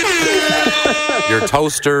work. Your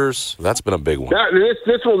toasters. That's been a big one.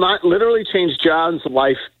 This will not literally change John's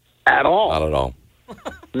life at all. Not at all.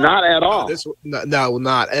 Not at all. No,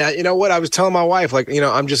 not. And you know what? I was telling my wife,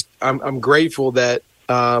 I'm grateful that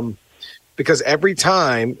because every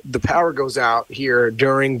time the power goes out here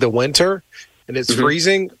during the winter and it's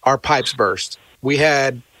freezing, our pipes burst. We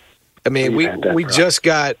had, we just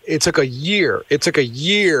got. It took a year. It took a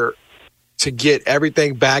year to get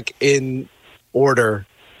everything back in order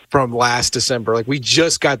from last December. Like, we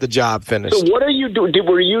just got the job finished. So what are you doing?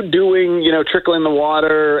 Were you doing, trickling the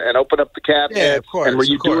water and open up the cabinet? Yeah, of course. And were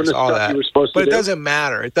you doing the stuff you were supposed to do? But it doesn't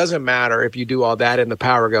matter. It doesn't matter if you do all that and the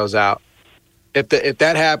power goes out. If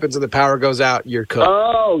that happens and the power goes out, you're cooked.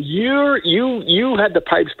 Oh, you had the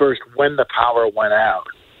pipes burst when the power went out.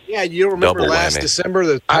 Yeah, you don't remember last December?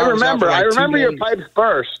 The I remember your pipes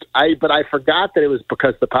burst. But I forgot that it was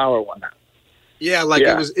because the power went out. Yeah,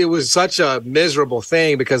 it was such a miserable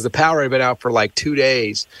thing because the power had been out for like 2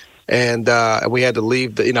 days, and we had to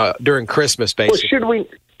leave during Christmas basically. Well,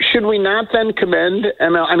 should we not then commend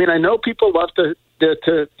ML? I mean, I know people love to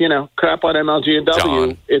crap on MLG and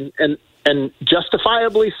W, and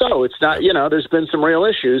justifiably so. It's not, there's been some real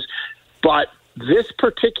issues, but this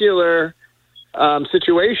particular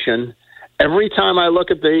situation, every time I look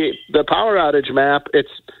at the power outage map, it's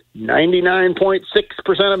 99.6%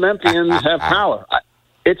 of Memphians have power.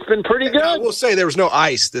 It's been pretty good. I will say there was no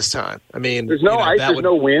ice this time. I mean, there's no ice, there's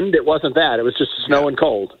no wind. It wasn't that. It was just snow and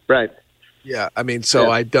cold. Right. Yeah. I mean,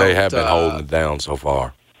 I don't. They have been holding it down so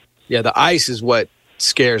far. Yeah, the ice is what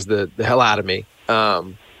scares the hell out of me.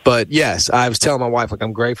 But yes, I was telling my wife,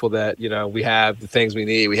 I'm grateful that, we have the things we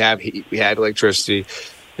need. We have heat, we have electricity.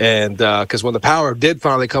 And because when the power did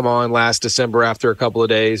finally come on last December after a couple of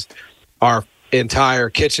days, our entire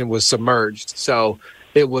kitchen was submerged. So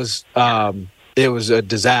it was a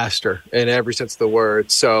disaster in every sense of the word.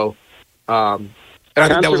 So, and I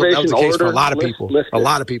think that was the case for a lot of people. A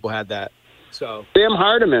lot of people had that. So Sam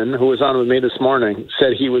Hardiman, who was on with me this morning,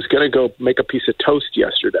 said he was going to go make a piece of toast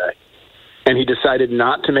yesterday, and he decided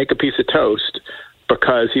not to make a piece of toast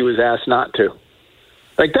because he was asked not to.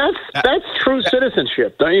 Like that's true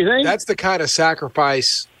citizenship, don't you think? That's the kind of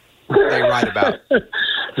sacrifice they write about.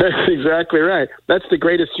 That's exactly right. That's the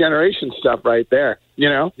greatest generation stuff right there.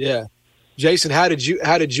 Yeah. Jason, how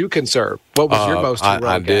did you conserve? What was your most heroic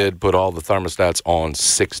I did put all the thermostats on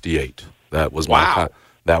 68. That was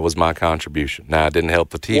my contribution. Now, it didn't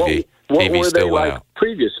help the TV. What TV were still they went like out.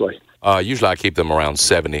 Previously? Usually I keep them around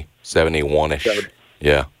 70, 71-ish. 70.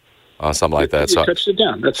 Yeah, something like that. You touched it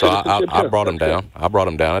down. I brought them down.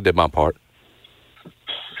 I did my part.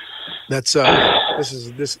 That's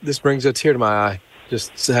this brings a tear to my eye.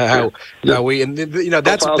 Just how we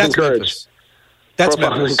that's Memphis. That's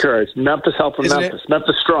Memphis. Encouraged. Memphis helping Memphis.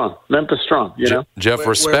 Memphis strong. Jeff,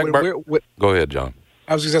 respect. Go ahead, John.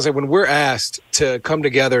 I was just going to say, when we're asked to come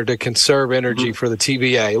together to conserve energy for the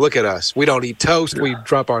TVA, look at us. We don't eat toast. We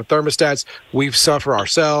drop our thermostats. We suffer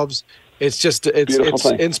ourselves. It's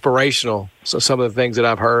inspirational. So some of the things that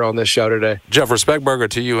I've heard on this show today. Jeff, respect burger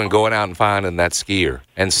to you and going out and finding that skier.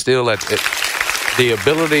 And still the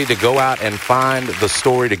ability to go out and find the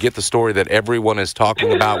story, to get the story that everyone is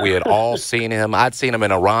talking about. We had all seen him. I'd seen him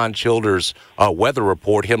in a Ron Childers weather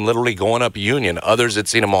report, him literally going up Union. Others had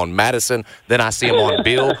seen him on Madison. Then I see him on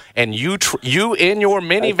Bill. And you in your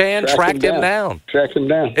minivan tracked him down. Tracked him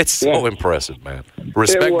down. It's so impressive, man.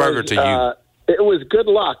 Respect burger to you. It was good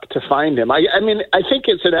luck to find him. I mean, I think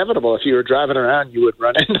it's inevitable. If you were driving around, you would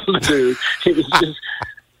run into the dude. He was just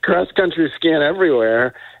cross-country skiing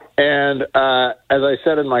everywhere. And as I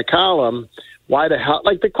said in my column, why the hell?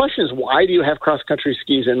 Like, the question is, why do you have cross-country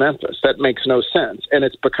skis in Memphis? That makes no sense. And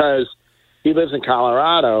it's because he lives in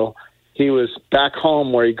Colorado. He was back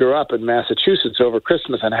home where he grew up in Massachusetts over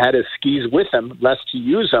Christmas and had his skis with him, lest he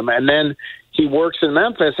use them. And then he works in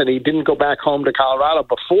Memphis, and he didn't go back home to Colorado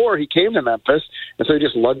before he came to Memphis. And so he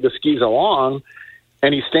just lugged the skis along,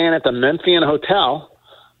 and he's staying at the Memphian Hotel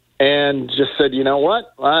and just said, you know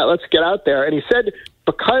what, let's get out there. And he said,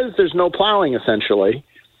 because there's no plowing, essentially,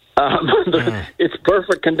 it's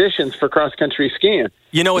perfect conditions for cross-country skiing.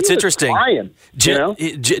 It's interesting.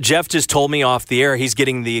 Jeff just told me off the air he's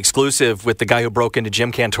getting the exclusive with the guy who broke into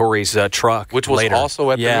Jim Cantore's truck. Which was later.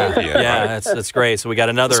 Also at the Memphian. Yeah, that's great. So we got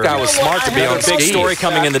another. This guy was smart to be on big story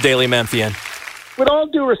coming in the Daily Memphian. With all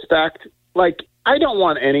due respect, I don't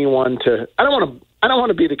want anyone to. I don't want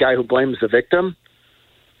to be the guy who blames the victim.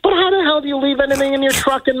 But how the hell do you leave anything in your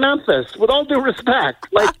truck in Memphis? With all due respect,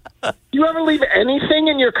 you ever leave anything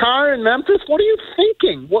in your car in Memphis? What are you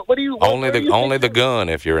thinking? What do you? Only the gun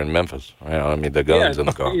if you're in Memphis. The gun's in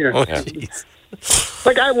the car. He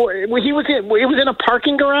was in a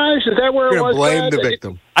parking garage. Is that where it was? Blame the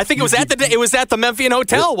victim. I think it was at the Memphian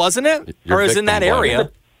Hotel, wasn't it? Or is in that area?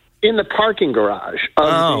 In the parking garage.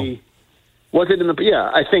 Was it in the? Yeah,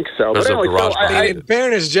 I think so. There's but anyway, in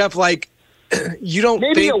fairness, Jeff, you don't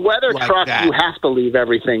maybe think a weather truck that. You have to leave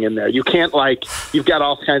everything in there. You can't you've got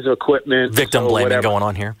all kinds of equipment. Victim blaming going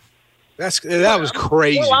on here. That was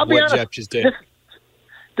crazy what Jeff just did.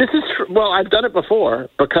 This is well, I've done it before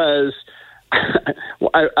because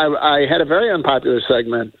I had a very unpopular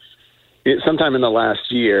segment sometime in the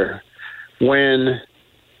last year when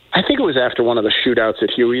I think it was after one of the shootouts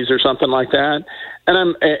at Huey's or something like that,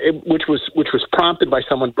 and which was prompted by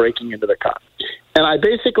someone breaking into the car, and I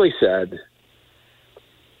basically said,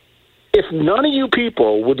 if none of you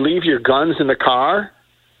people would leave your guns in the car,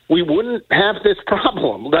 we wouldn't have this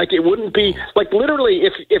problem. It wouldn't be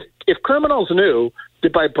literally if criminals knew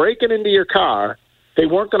that by breaking into your car they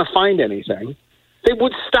weren't going to find anything, they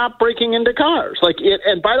would stop breaking into cars.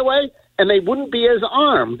 And by the way, and they wouldn't be as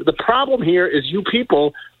armed. The problem here is you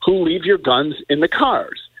people who leave your guns in the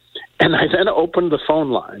cars. And I then opened the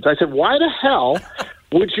phone lines. I said, why the hell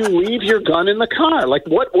would you leave your gun in the car? Like,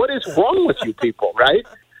 what is wrong with you people, right?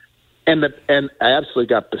 And I absolutely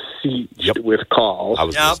got besieged with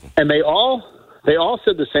calls. And they all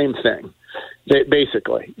said the same thing.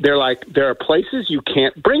 They're like, there are places you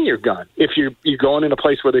can't bring your gun. If you're going in a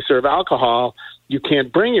place where they serve alcohol, you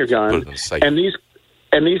can't bring your gun.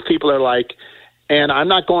 And these people are like, and I'm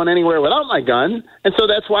not going anywhere without my gun, and so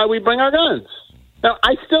that's why we bring our guns. Now,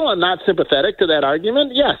 I still am not sympathetic to that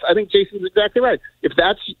argument. Yes, I think Jason's exactly right. If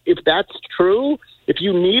that's true, if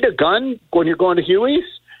you need a gun when you're going to Huey's,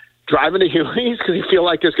 driving to Huey's because you feel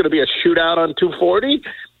like there's going to be a shootout on 240,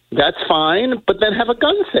 that's fine, but then have a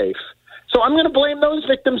gun safe. So I'm going to blame those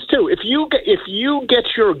victims too. If you get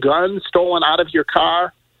your gun stolen out of your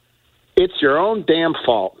car, it's your own damn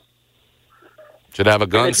fault. Should have a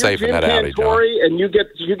gun safe in that Audi, John. And you get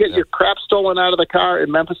your crap stolen out of the car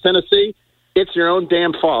in Memphis, Tennessee, it's your own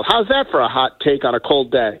damn fault. How's that for a hot take on a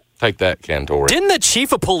cold day? Take that, Cantore. Didn't the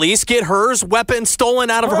chief of police get hers weapon stolen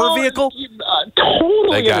out of her vehicle?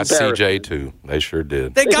 Totally. They got CJ too. They sure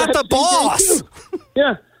did. They got the boss.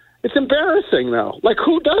 Yeah. It's embarrassing, though. Like,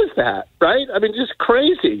 who does that, right? I mean, just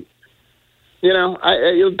crazy.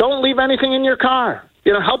 Don't leave anything in your car.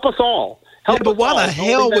 Help us all. But why the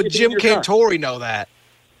hell would Jim Cantore know that?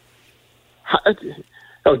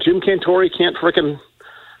 Jim Cantore can't frickin',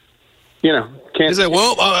 can't. He said,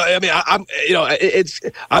 "Well, I'm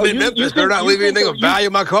in Memphis. They're not leaving anything of value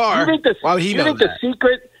in my car." Why would he know that?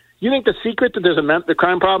 You think the secret that there's the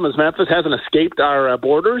crime problem is Memphis hasn't escaped our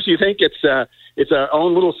borders? You think it's our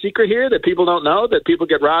own little secret here that people don't know, that people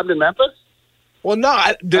get robbed in Memphis? Well,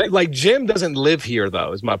 no, Jim doesn't live here,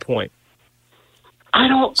 though, is my point. I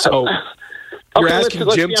don't. So you're asking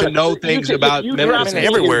Jim to know things about Memphis.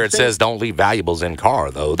 Everywhere it says don't leave valuables in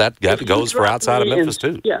car, though. That goes for outside of Memphis,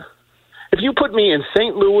 too. Yeah. If you put me in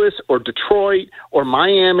St. Louis or Detroit or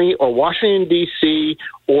Miami or Washington, D.C.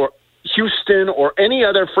 or Houston or any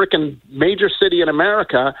other freaking major city in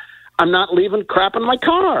America, I'm not leaving crap in my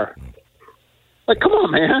car. Like, come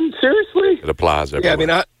on, man. Seriously? It applies everywhere. Yeah, I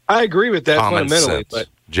mean, I agree with that fundamentally. But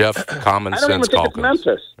Geoff, common sense. I don't even think Calkins. it's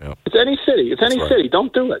Memphis. Yeah. It's any city. It's any city.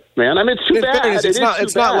 Don't do it, man. I mean, it's too bad.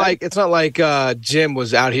 It's not like Jim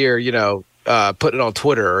was out here, putting it on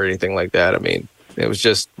Twitter or anything like that. I mean, it was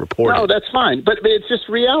just reported. No, that's fine, but it's just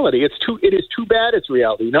reality. It is too bad. It's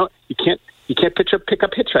reality. You can't pick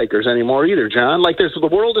up hitchhikers anymore either, John. Like the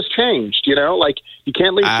world has changed. Like you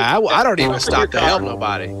can't leave. I don't even stop to help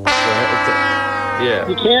nobody. Yeah,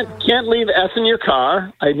 you can't leave S in your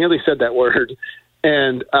car. I nearly said that word,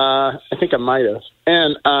 and I think I might have.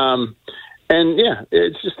 And yeah,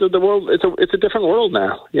 it's just the world. It's a different world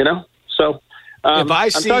now. So if I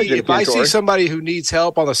see somebody who needs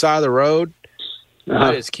help on the side of the road,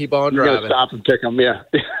 I just keep on driving. Stop and pick them. Yeah.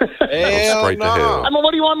 Hell no. I mean,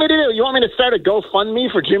 what do you want me to do? You want me to start a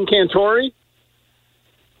GoFundMe for Jim Cantore?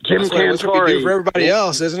 That's what we do for everybody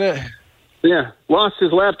else, isn't it? Yeah, lost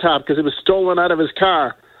his laptop because it was stolen out of his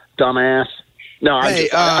car. Dumbass. No, I'm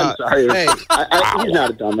sorry. Hey. He's not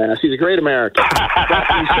a dumbass. He's a great American. He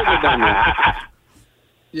shouldn't have done that.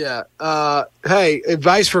 Yeah. Hey,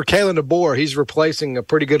 advice for Kalen DeBoer. He's replacing a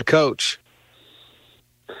pretty good coach.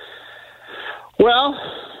 Well,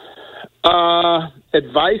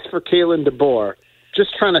 advice for Kalen DeBoer.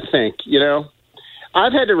 Just trying to think,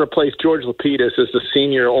 I've had to replace George Lapidus as the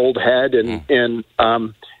senior old head in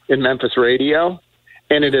Memphis radio,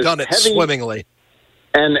 and it is done it heavy, swimmingly.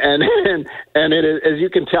 And it is, as you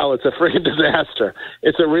can tell, it's a freaking disaster.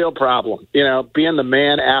 It's a real problem. Being the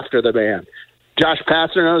man after the man. Josh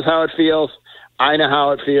Pastner knows how it feels. I know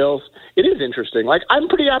how it feels. It is interesting. Like, I'm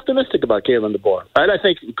pretty optimistic about Kalen DeBoer. Right? I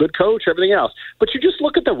think good coach, everything else. But you just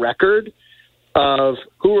look at the record of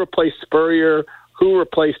who replaced Spurrier, who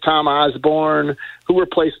replaced Tom Osborne, who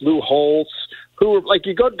replaced Lou Holtz,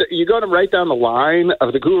 you go to right down the line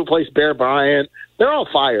of who replaced Bear Bryant. They're all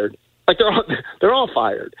fired. Like they're all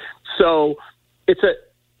fired. So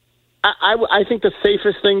I think the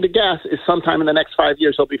safest thing to guess is sometime in the next 5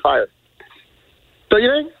 years he'll be fired. Don't you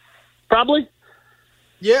think? Probably.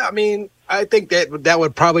 Yeah, I mean, I think that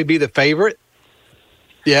would probably be the favorite.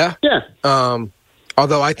 Yeah. Yeah.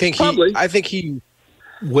 Although I think he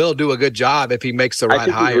will do a good job if he makes the right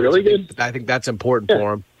hires. Really good. I think that's important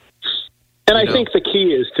for him. And I think the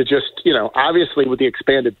key is to just, obviously with the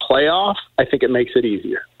expanded playoff, I think it makes it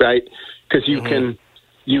easier, right? Because you can,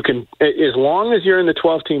 as long as you're in the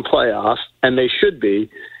 12-team playoff, and they should be,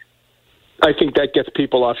 I think that gets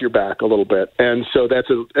people off your back a little bit, and so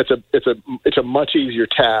it's a much easier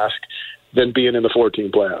task than being in the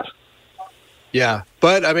 14 playoff. Yeah,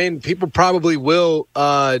 but I mean, people probably will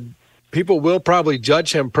probably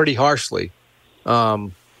judge him pretty harshly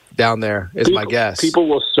down there. My guess. People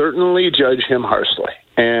will certainly judge him harshly,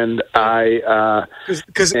 and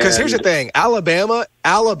because here's the thing,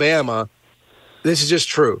 Alabama. This is just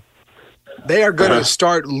true. They are going to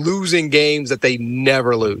start losing games that they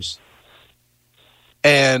never lose.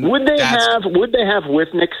 And would they have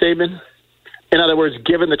with Nick Saban? In other words,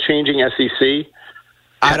 given the changing SEC, Texas,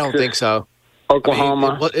 I don't think so.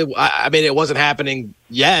 Oklahoma. I mean, it wasn't happening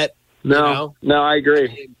yet. No, I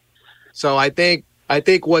agree. So I think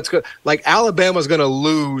what's good, like Alabama's going to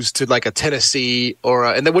lose to like a Tennessee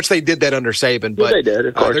which they did that under Saban, but they did.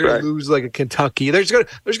 Of course, they're going to lose like a Kentucky. They're going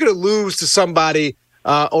to lose to somebody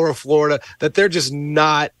or a Florida that they're just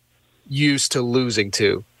not used to losing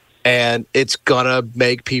to, and it's going to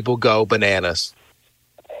make people go bananas.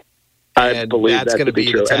 I believe that's going to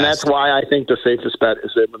be true. And that's why I think the safest bet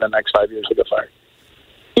is that within the next 5 years he'll get fired.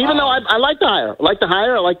 Even though I like the hire.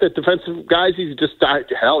 I like the defensive guys. He just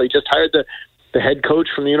hired the head coach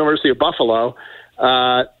from the University of Buffalo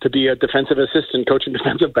to be a defensive assistant coaching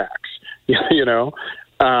defensive backs.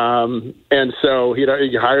 And so he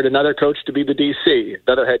hired another coach to be the DC,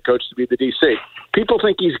 another head coach to be the DC. People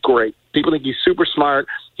think he's great. People think he's super smart.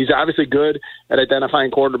 He's obviously good at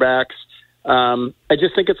identifying quarterbacks. I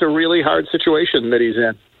just think it's a really hard situation that he's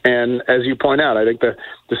in. And as you point out, I think the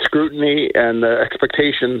scrutiny and the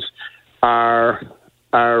expectations are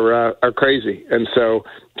crazy. And so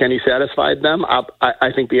can he satisfy them?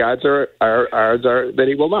 I think the odds are that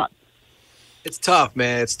he will not. It's tough,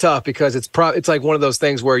 man. It's tough because it's like one of those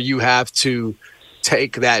things where you have to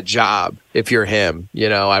take that job if you're him.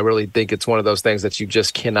 I really think it's one of those things that you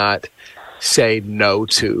just cannot say no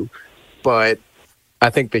to. But I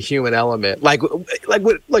think the human element, like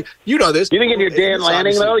you know this. You think if you're Dan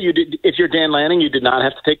Lanning, though, if you're Dan Lanning, you did not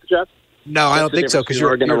have to take the job? No, I don't think so because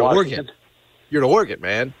you're in Oregon. You're in Oregon,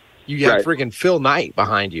 man. You have freaking Phil Knight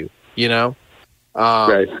behind you,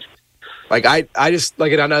 Right. Like I just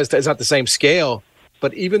like it. I know it's not the same scale,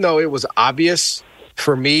 but even though it was obvious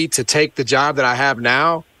for me to take the job that I have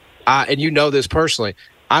now, and you know this personally,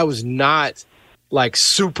 I was not like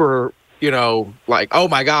super. Like, oh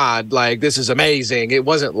my God, like this is amazing. It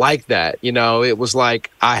wasn't like that. It was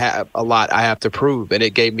like I have a lot I have to prove. And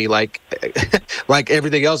it gave me like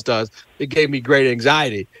everything else does. It gave me great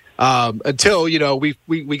anxiety until,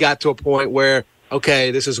 we got to a point where,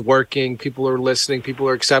 okay, this is working. People are listening. People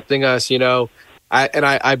are accepting us, I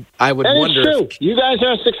would wonder. It's true. You guys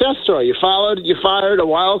are a success story. You fired a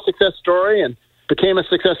wild success story and became a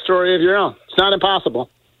success story of your own. It's not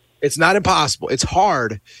impossible. It's not impossible. It's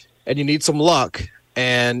hard. And you need some luck,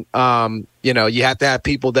 and you have to have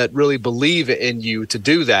people that really believe in you to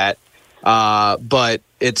do that. But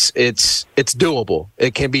it's doable.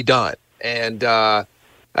 It can be done. And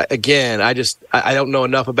again, I don't know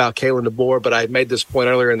enough about Kalen DeBoer, but I made this point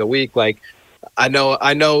earlier in the week. Like I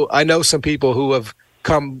know some people who have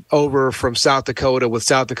come over from South Dakota with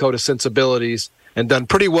South Dakota sensibilities and done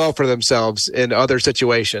pretty well for themselves in other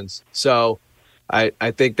situations. So.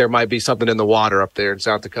 I think there might be something in the water up there in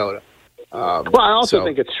South Dakota. I also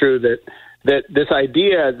think it's true that this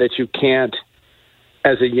idea that you can't,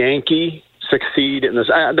 as a Yankee, succeed in this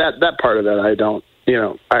that part of that I don't.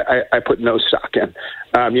 I put no stock in.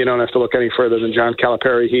 You don't have to look any further than John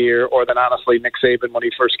Calipari here, or than honestly Nick Saban when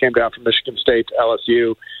he first came down from Michigan State to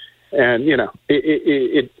LSU, and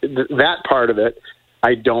that part of it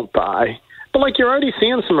I don't buy. But like you're already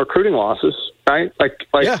seeing some recruiting losses, right? Like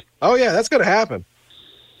yeah, oh yeah, that's going to happen.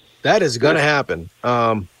 That is going to happen,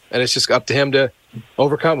 and it's just up to him to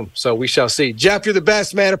overcome them. So we shall see. Geoff, you're the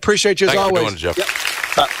best, man. Appreciate you as always. Thanks for doing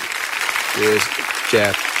it, Geoff. Here's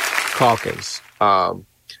Geoff Calkins. I'll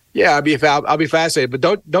be fascinated. But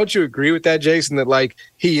don't you agree with that, Jason? That like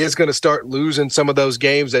he is going to start losing some of those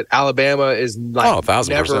games that Alabama is like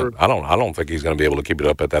 1,000%. I don't think he's going to be able to keep it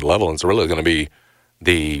up at that level. And it's really going to be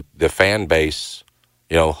the fan base,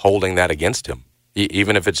 holding that against him.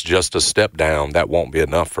 Even if it's just a step down, that won't be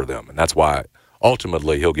enough for them. And that's why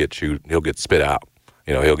ultimately he'll get spit out.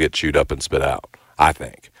 He'll get chewed up and spit out, I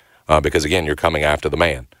think. Because, again, you're coming after the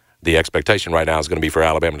man. The expectation right now is going to be for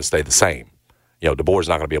Alabama to stay the same. DeBoer's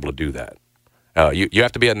not going to be able to do that. You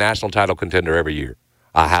have to be a national title contender every year.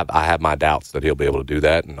 I have my doubts that he'll be able to do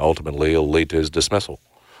that, and ultimately it'll lead to his dismissal.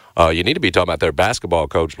 You need to be talking about their basketball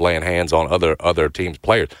coach laying hands on other teams'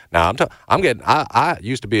 players. Now I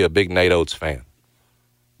used to be a big Nate Oates fan,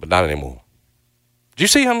 but not anymore. Did you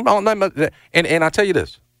see him on that? And I tell you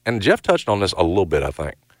this, and Geoff touched on this a little bit, I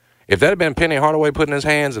think. If that had been Penny Hardaway putting his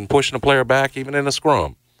hands and pushing the player back, even in a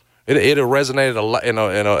scrum, it'd have resonated a lot in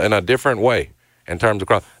a different way in terms of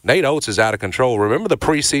crowd. Nate Oates is out of control. Remember the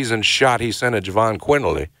preseason shot he sent at Javon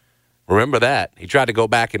Quinley? Remember that? He tried to go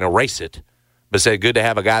back and erase it, but said, good to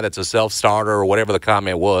have a guy that's a self-starter or whatever the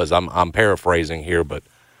comment was. I'm paraphrasing here, but,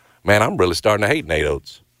 man, I'm really starting to hate Nate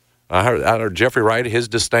Oates. I heard Jeffrey Wright, his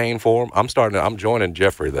disdain for him. I'm joining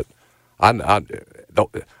Jeffrey that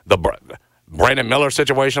the Brandon Miller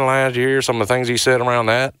situation last year, some of the things he said around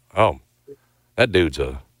that, that dude's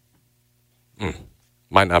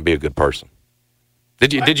might not be a good person.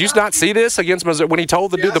 Did you not see this against Missouri when he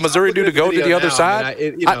told the Missouri dude to go to the other side?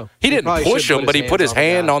 He didn't push him, but he put his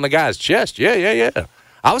hand on the guy's chest. Yeah.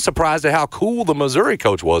 I was surprised at how cool the Missouri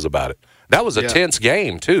coach was about it. That was a tense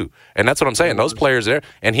game, too. And that's what I'm saying. Those players there,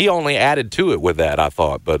 and he only added to it with that, I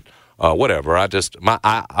thought. But whatever.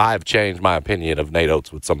 I've changed my opinion of Nate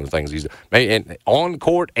Oates with some of the things he's done. On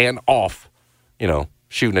court and off,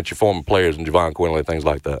 shooting at your former players and Javon Quinley, things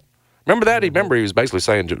like that. Remember that? He was basically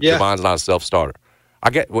saying Javon's not a self-starter.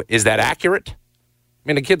 Is that accurate? I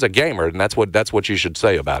mean, the kid's a gamer, and that's what you should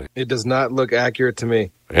say about it. It does not look accurate to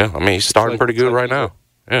me. Yeah, I mean, he's starting pretty good right now.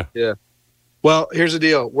 Yeah. Well, here's the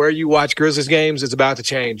deal. Where you watch Grizzlies games is about to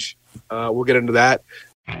change. We'll get into that.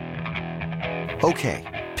 Okay,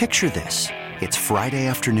 picture this. It's Friday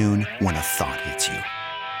afternoon when a thought hits you.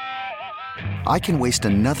 I can waste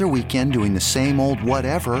another weekend doing the same old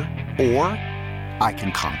whatever, or I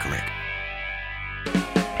can conquer it.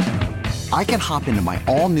 I can hop into my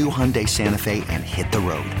all-new Hyundai Santa Fe and hit the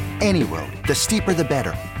road. Any road. The steeper, the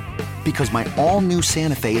better. Because my all-new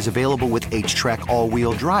Santa Fe is available with H-Track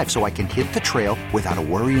all-wheel drive, so I can hit the trail without a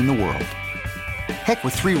worry in the world. Heck,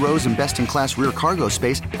 with 3 rows and best-in-class rear cargo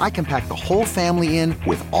space, I can pack the whole family in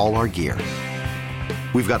with all our gear.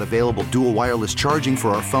 We've got available dual wireless charging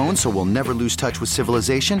for our phones, so we'll never lose touch with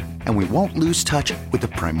civilization, and we won't lose touch with the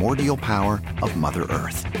primordial power of Mother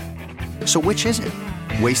Earth. So which is it?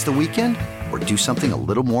 Waste the weekend or do something a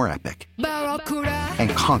little more epic? And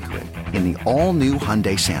conquer it in the all-new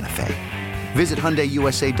Hyundai Santa Fe. Visit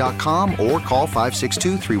HyundaiUSA.com or call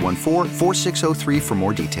 562-314-4603 for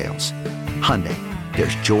more details. Hyundai,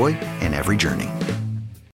 there's joy in every journey.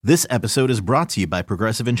 This episode is brought to you by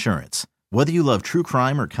Progressive Insurance. Whether you love true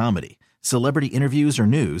crime or comedy, celebrity interviews or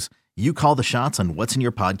news, you call the shots on what's in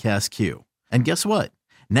your podcast queue. And guess what?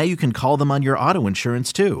 Now you can call them on your auto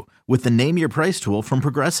insurance too with the Name Your Price tool from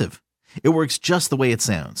Progressive. It works just the way it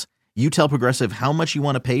sounds. You tell Progressive how much you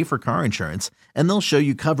want to pay for car insurance, and they'll show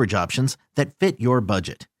you coverage options that fit your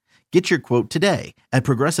budget. Get your quote today at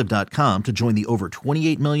Progressive.com to join the over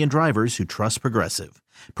 28 million drivers who trust Progressive.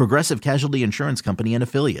 Progressive Casualty Insurance Company and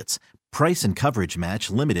Affiliates. Price and coverage match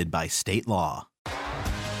limited by state law.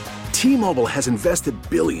 T-Mobile has invested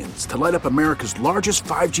billions to light up America's largest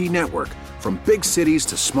 5G network, from big cities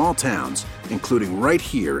to small towns, including right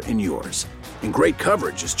here in yours. And great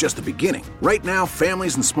coverage is just the beginning. Right now,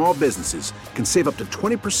 families and small businesses can save up to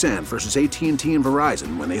 20% versus AT&T and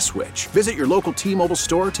Verizon when they switch. Visit your local T-Mobile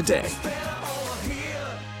store today.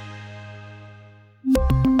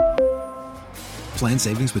 Plan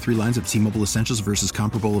savings with 3 lines of T-Mobile Essentials versus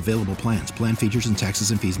comparable available plans. Plan features and taxes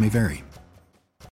and fees may vary.